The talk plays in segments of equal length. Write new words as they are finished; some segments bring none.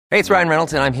Hey, it's Ryan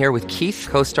Reynolds, and I'm here with Keith,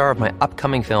 co-star of my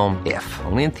upcoming film, If,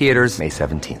 only in theaters May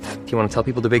 17th. Do you want to tell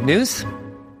people the big news?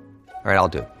 All right, I'll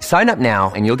do it. Sign up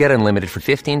now and you'll get unlimited for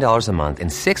 $15 a month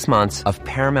and 6 months of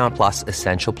Paramount Plus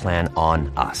Essential Plan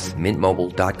on us.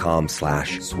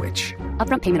 MintMobile.com/switch.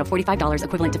 Upfront payment of $45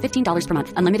 equivalent to $15 per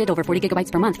month. Unlimited over 40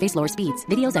 gigabytes per month. Face lower speeds.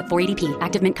 Videos at 480p.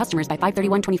 Active Mint customers by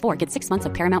 531.24 get 6 months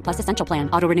of Paramount Plus Essential Plan.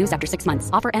 Auto renews after 6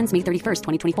 months. Offer ends May 31st,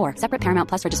 2024. Separate Paramount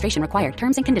Plus registration required.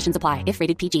 Terms and conditions apply if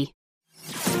rated PG.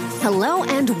 Hello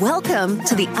and welcome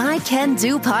to the I Can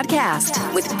Do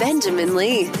podcast with Benjamin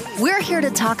Lee. We're here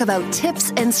to talk about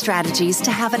tips and strategies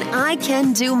to have an I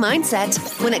Can Do mindset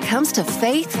when it comes to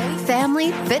faith,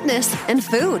 family, fitness, and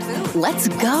food. Let's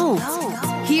go.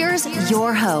 Here's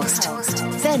your host,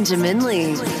 Benjamin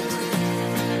Lee.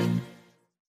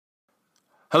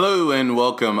 Hello and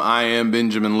welcome. I am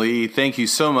Benjamin Lee. Thank you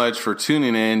so much for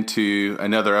tuning in to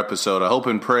another episode. I hope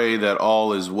and pray that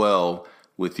all is well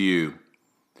with you.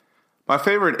 My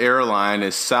favorite airline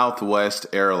is Southwest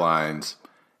Airlines,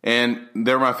 and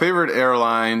they're my favorite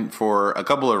airline for a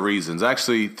couple of reasons.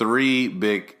 Actually, three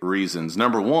big reasons.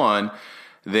 Number one,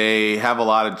 they have a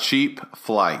lot of cheap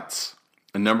flights.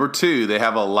 And number two, they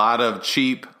have a lot of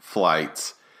cheap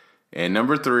flights. And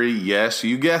number three, yes,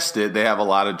 you guessed it, they have a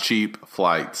lot of cheap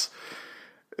flights.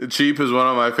 Cheap is one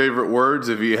of my favorite words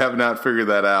if you have not figured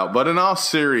that out. But in all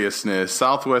seriousness,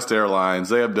 Southwest Airlines,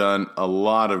 they have done a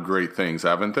lot of great things,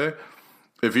 haven't they?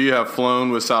 If you have flown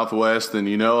with Southwest, then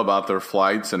you know about their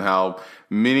flights and how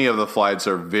many of the flights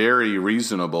are very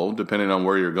reasonable depending on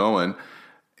where you're going.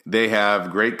 They have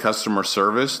great customer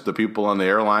service. The people on the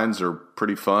airlines are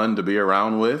pretty fun to be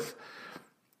around with.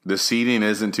 The seating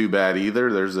isn't too bad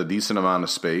either. There's a decent amount of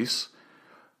space.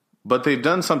 But they've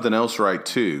done something else right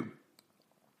too.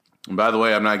 And by the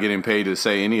way, I'm not getting paid to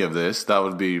say any of this. That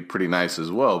would be pretty nice as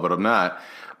well, but I'm not.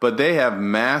 But they have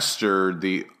mastered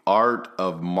the art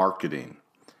of marketing.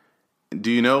 Do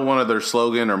you know one of their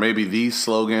slogan, or maybe the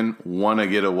slogan, "Wanna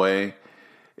get away"?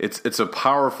 It's a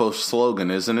powerful slogan,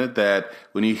 isn't it? That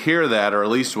when you hear that, or at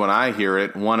least when I hear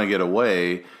it, "Wanna get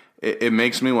away," it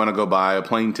makes me want to go buy a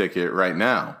plane ticket right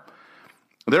now.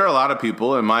 There are a lot of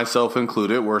people, and myself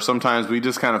included, where sometimes we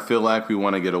just kind of feel like we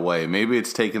want to get away. Maybe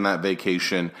it's taking that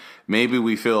vacation. Maybe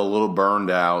we feel a little burned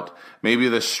out. Maybe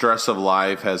the stress of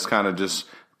life has kind of just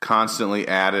constantly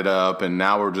added up, and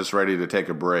now we're just ready to take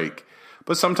a break.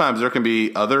 But sometimes there can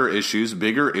be other issues,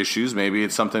 bigger issues. Maybe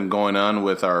it's something going on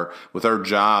with our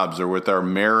jobs, or with our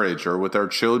marriage, or with our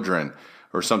children,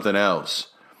 or something else.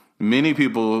 Many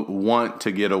people want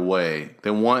to get away. They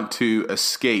want to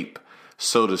escape,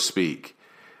 so to speak.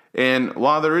 And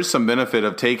while there is some benefit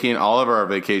of taking all of our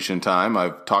vacation time,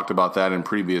 I've talked about that in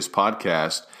previous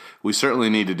podcasts, we certainly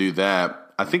need to do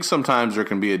that. I think sometimes there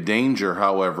can be a danger,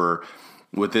 however,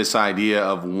 with this idea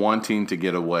of wanting to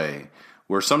get away,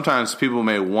 where sometimes people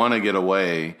may want to get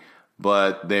away,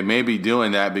 but they may be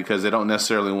doing that because they don't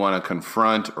necessarily want to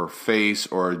confront or face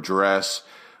or address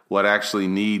what actually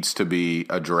needs to be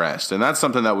addressed. And that's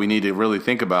something that we need to really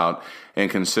think about and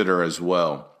consider as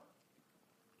well.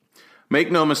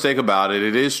 Make no mistake about it,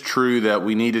 it is true that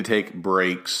we need to take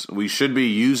breaks. We should be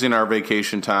using our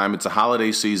vacation time. It's a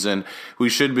holiday season. We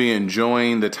should be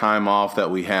enjoying the time off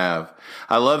that we have.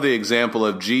 I love the example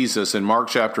of Jesus in Mark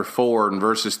chapter 4 and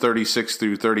verses 36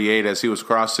 through 38 as he was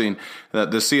crossing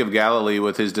the Sea of Galilee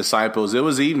with his disciples. It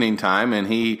was evening time, and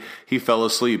he fell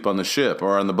asleep on the ship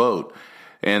or on the boat.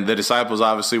 And the disciples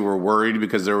obviously were worried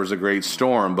because there was a great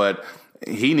storm, but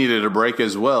he needed a break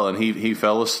as well, and he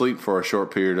fell asleep for a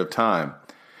short period of time.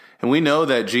 And we know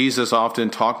that Jesus often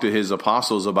talked to his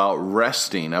apostles about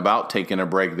resting, about taking a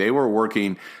break. They were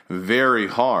working very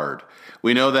hard.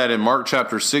 We know that in Mark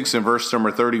chapter 6 and verse number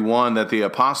 31 that the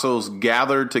apostles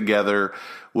gathered together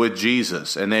with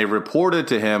Jesus, and they reported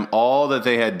to him all that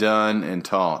they had done and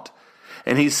taught.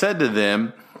 And he said to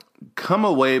them, "Come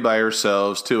away by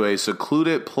yourselves to a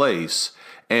secluded place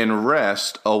and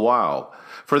rest a while."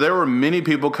 For there were many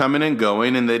people coming and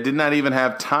going, and they did not even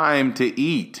have time to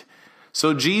eat.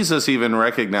 So Jesus even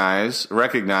recognizes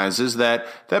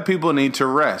that people need to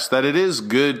rest, that it is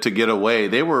good to get away.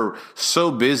 They were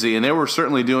so busy, and they were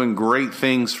certainly doing great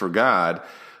things for God,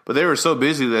 but they were so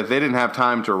busy that they didn't have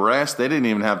time to rest. They didn't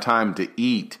even have time to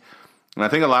eat. And I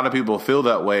think a lot of people feel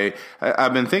that way.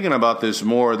 I've been thinking about this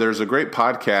more. There's a great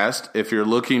podcast, if you're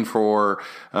looking for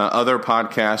other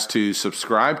podcasts to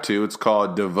subscribe to. It's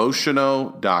called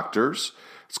Devotional Doctors.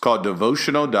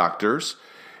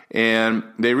 And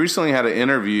they recently had an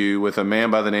interview with a man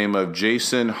by the name of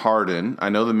Jason Harden. I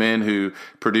know the men who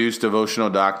produce Devotional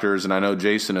Doctors, and I know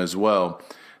Jason as well.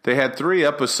 They had 3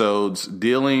 episodes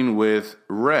dealing with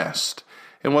rest.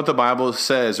 and what the Bible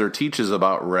says or teaches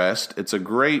about rest. They're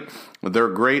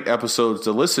great episodes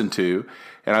to listen to,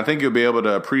 and I think you'll be able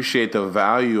to appreciate the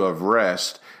value of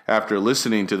rest after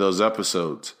listening to those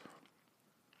episodes.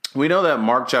 We know that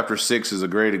Mark chapter 6 is a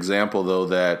great example, though,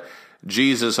 that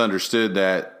Jesus understood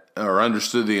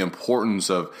the importance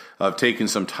of taking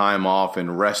some time off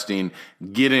and resting,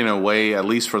 getting away, at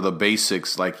least for the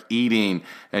basics like eating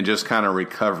and just kind of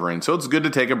recovering. So it's good to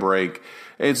take a break.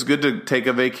 It's good to take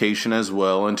a vacation as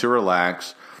well and to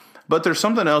relax. But there's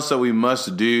something else that we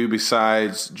must do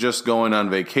besides just going on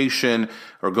vacation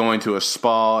or going to a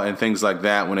spa and things like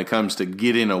that when it comes to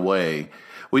getting away.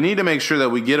 We need to make sure that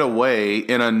we get away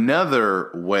in another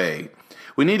way.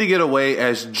 We need to get away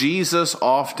as Jesus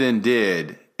often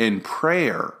did, in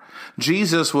prayer.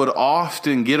 Jesus would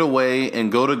often get away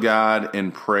and go to God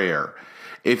in prayer.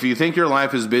 If you think your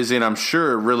life is busy, and I'm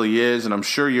sure it really is, and I'm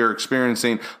sure you're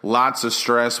experiencing lots of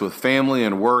stress with family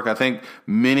and work, I think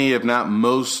many, if not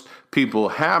most people,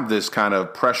 have this kind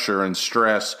of pressure and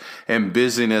stress and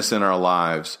busyness in our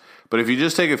lives. But if you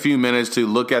just take a few minutes to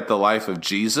look at the life of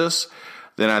Jesus,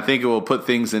 then I think it will put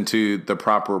things into the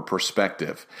proper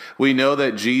perspective. We know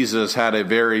that Jesus had a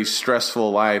very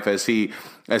stressful life as he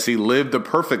lived the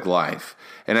perfect life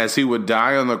and as he would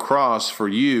die on the cross for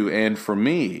you and for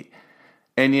me.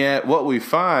 And yet what we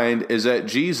find is that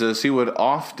Jesus, he would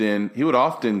often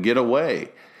get away.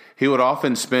 He would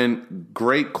often spend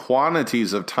great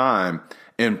quantities of time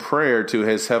in prayer to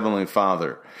his heavenly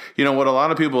Father. You know, what a lot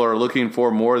of people are looking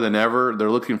for more than ever, they're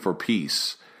looking for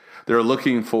peace. They're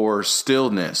looking for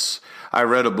stillness. I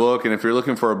read a book, and if you're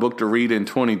looking for a book to read in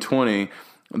 2020,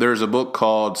 there's a book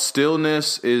called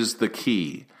Stillness is the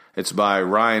Key. It's by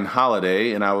Ryan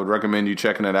Holiday, and I would recommend you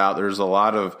checking it out. There's a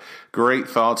lot of great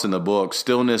thoughts in the book,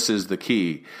 Stillness is the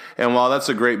Key. And while that's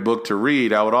a great book to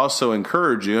read, I would also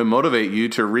encourage you and motivate you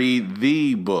to read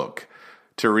the book,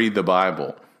 to read the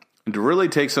Bible, and to really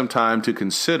take some time to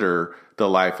consider the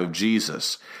life of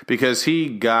Jesus, because he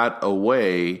got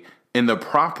away in the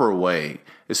proper way,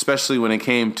 especially when it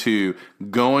came to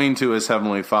going to his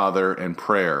heavenly Father in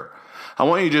prayer. I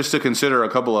want you just to consider a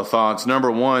couple of thoughts.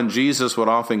 Number one, Jesus would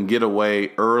often get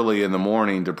away early in the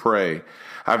morning to pray.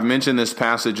 I've mentioned this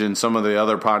passage in some of the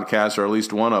other podcasts, or at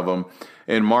least one of them.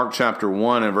 In Mark chapter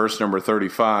 1 and verse number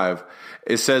 35,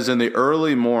 it says, "In the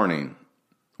early morning,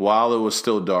 while it was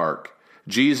still dark,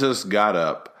 Jesus got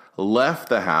up, left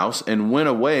the house, and went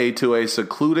away to a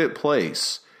secluded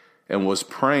place and was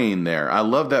praying there." I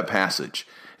love that passage.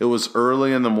 It was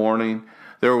early in the morning.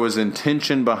 There was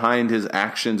intention behind his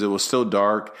actions. It was still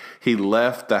dark. He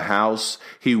left the house.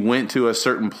 He went to a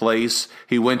certain place.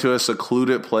 He went to a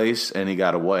secluded place, and he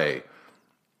got away.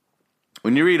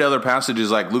 When you read other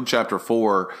passages like Luke chapter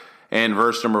 4 and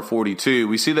verse number 42,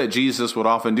 we see that Jesus would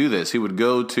often do this. He would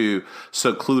go to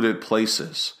secluded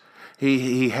places.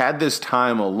 He had this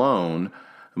time alone,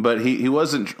 but he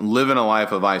wasn't living a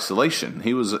life of isolation.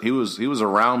 He was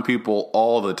around people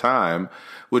all the time,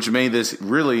 which made this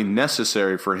really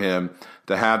necessary for him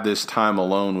to have this time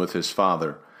alone with his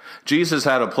Father. Jesus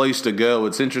had a place to go.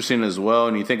 It's interesting as well,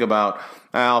 and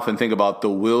I often think about the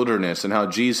wilderness and how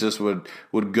Jesus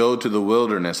would go to the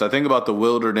wilderness. I think about the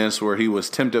wilderness where he was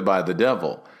tempted by the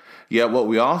devil. Yet what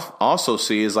we also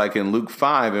see is, like in Luke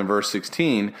 5 and verse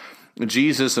 16,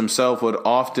 Jesus himself would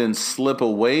often slip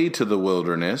away to the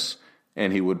wilderness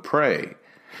and he would pray.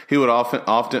 He would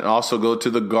often also go to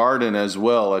the garden as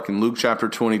well. Like in Luke chapter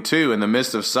 22, in the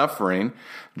midst of suffering,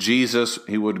 Jesus,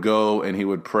 he would go and he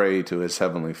would pray to his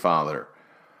heavenly Father.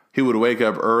 He would wake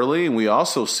up early, and we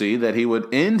also see that he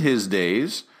would end his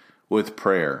days with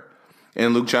prayer.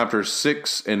 In Luke chapter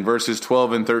 6 and verses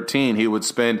 12 and 13, he would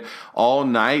spend all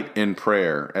night in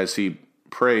prayer as he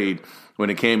prayed when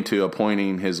it came to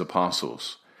appointing his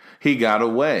apostles. He got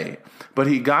away, but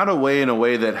he got away in a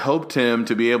way that helped him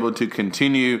to be able to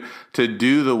continue to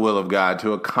do the will of God,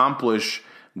 to accomplish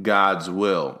God's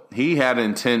will. He had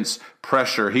intense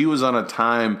pressure. He was on a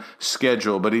time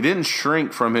schedule, but he didn't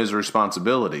shrink from his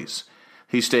responsibilities.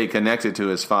 He stayed connected to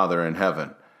his Father in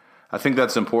heaven. I think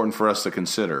that's important for us to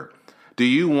consider. Do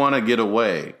you want to get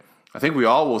away? I think we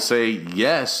all will say,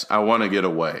 yes, I want to get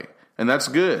away. And that's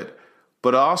good.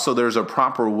 But also there's a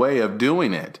proper way of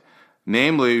doing it.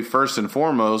 Namely, first and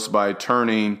foremost, by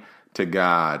turning to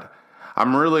God.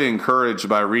 I'm really encouraged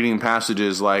by reading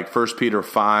passages like 1 Peter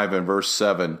 5 and verse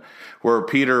 7, where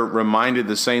Peter reminded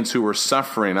the saints who were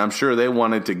suffering. I'm sure they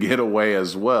wanted to get away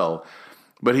as well.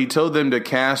 But he told them to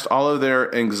cast all of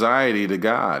their anxiety to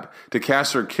God, to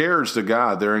cast their cares to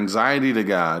God, their anxiety to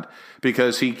God,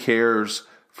 because he cares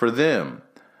for them.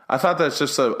 I thought that's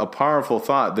just a powerful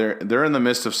thought. They're in the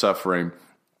midst of suffering.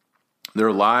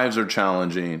 Their lives are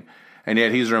challenging. And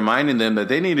yet he's reminding them that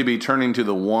they need to be turning to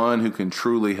the one who can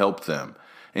truly help them.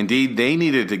 Indeed, they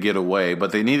needed to get away,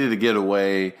 but they needed to get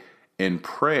away in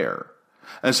prayer.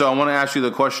 And so I want to ask you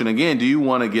the question again, do you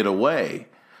want to get away?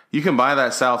 You can buy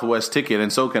that Southwest ticket,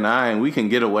 and so can I, and we can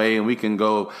get away and we can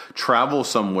go travel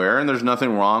somewhere, and there's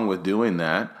nothing wrong with doing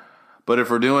that. But if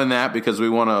we're doing that because we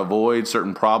want to avoid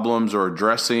certain problems or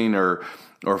addressing or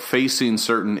facing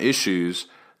certain issues,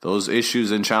 those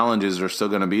issues and challenges are still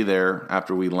going to be there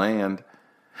after we land.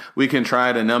 We can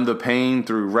try to numb the pain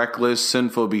through reckless,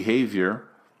 sinful behavior,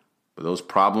 but those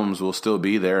problems will still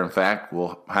be there. In fact,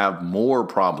 we'll have more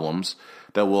problems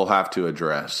that we'll have to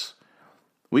address.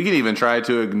 We can even try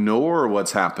to ignore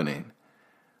what's happening,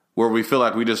 where we feel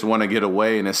like we just want to get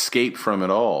away and escape from it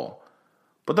all.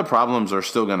 But the problems are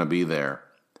still going to be there.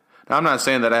 Now, I'm not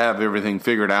saying that I have everything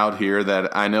figured out here,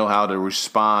 that I know how to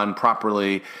respond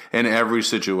properly in every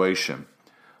situation.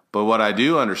 But what I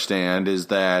do understand is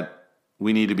that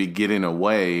we need to be getting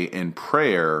away in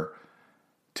prayer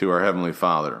to our Heavenly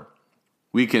Father.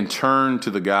 We can turn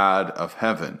to the God of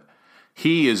heaven.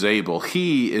 He is able.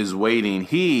 He is waiting.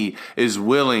 He is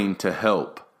willing to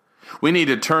help. We need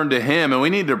to turn to Him, and we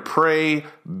need to pray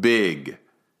big.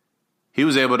 He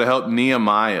was able to help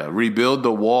Nehemiah rebuild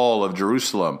the wall of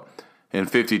Jerusalem in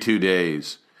 52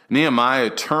 days. Nehemiah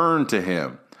turned to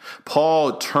Him.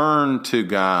 Paul turned to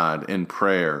God in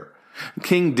prayer.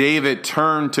 King David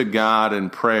turned to God in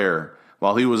prayer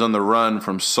while he was on the run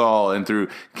from Saul and through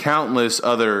countless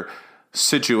other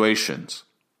situations.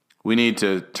 We need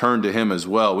to turn to Him as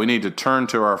well. We need to turn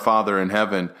to our Father in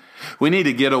heaven. We need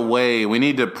to get away. We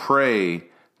need to pray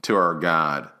to our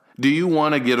God. Do you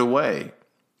want to get away?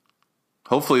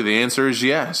 Hopefully the answer is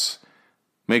yes.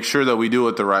 Make sure that we do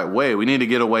it the right way. We need to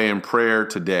get away in prayer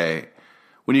today.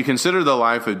 When you consider the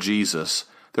life of Jesus,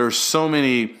 there are so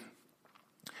many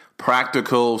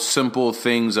practical, simple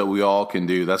things that we all can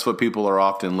do. That's what people are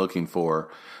often looking for.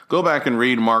 Go back and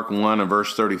read Mark 1 and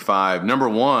verse 35. Number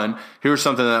one, here's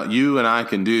something that you and I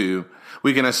can do.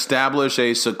 We can establish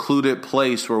a secluded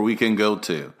place where we can go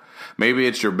to. Maybe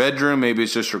it's your bedroom, maybe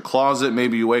it's just your closet,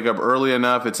 maybe you wake up early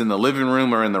enough, it's in the living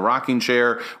room or in the rocking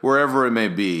chair, wherever it may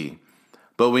be.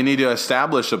 But we need to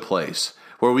establish a place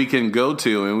where we can go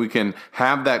to and we can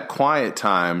have that quiet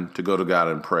time to go to God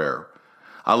in prayer.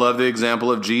 I love the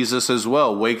example of Jesus as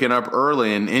well, waking up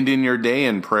early and ending your day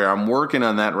in prayer. I'm working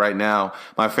on that right now.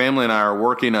 My family and I are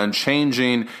working on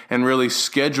changing and really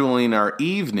scheduling our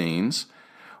evenings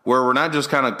where we're not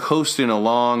just kind of coasting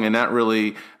along and not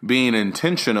really being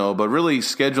intentional, but really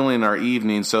scheduling our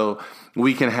evenings so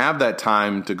we can have that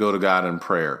time to go to God in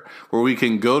prayer, where we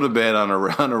can go to bed on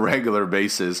a regular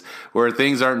basis, where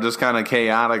things aren't just kind of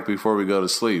chaotic before we go to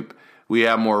sleep. We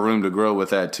have more room to grow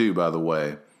with that too, by the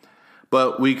way.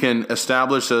 But we can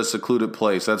establish a secluded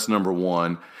place. That's number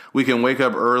one. We can wake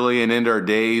up early and end our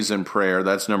days in prayer.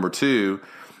 That's number two.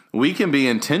 We can be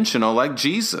intentional like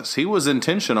Jesus. He was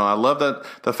intentional. I love that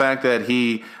the fact that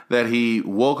he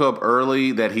woke up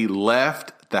early, that he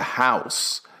left the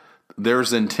house.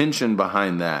 There's intention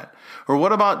behind that. Or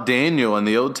what about Daniel in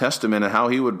the Old Testament and how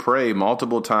he would pray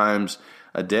multiple times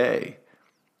a day?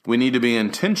 We need to be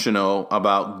intentional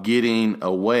about getting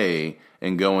away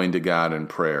and going to God in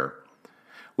prayer.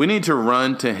 We need to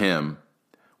run to Him.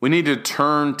 We need to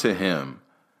turn to Him.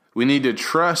 We need to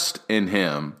trust in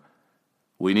Him.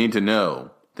 We need to know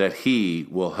that He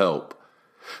will help.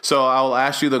 So I'll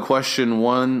ask you the question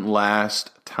one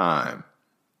last time.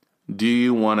 Do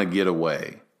you want to get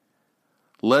away?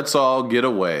 Let's all get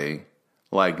away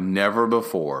like never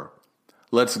before.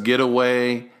 Let's get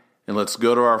away and let's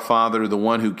go to our Father, the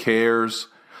one who cares,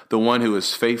 the one who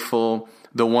is faithful,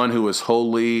 the one who is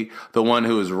holy, the one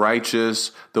who is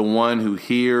righteous, the one who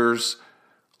hears.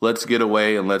 Let's get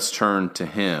away and let's turn to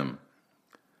Him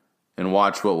and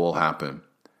watch what will happen.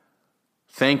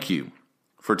 Thank you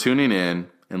for tuning in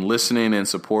and listening and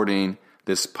supporting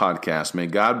this podcast. May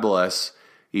God bless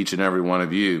each and every one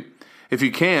of you. If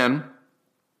you can,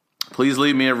 please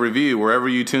leave me a review wherever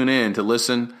you tune in to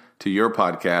listen to your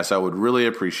podcast. I would really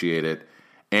appreciate it.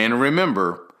 And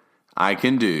remember, I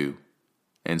can do,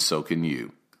 and so can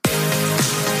you.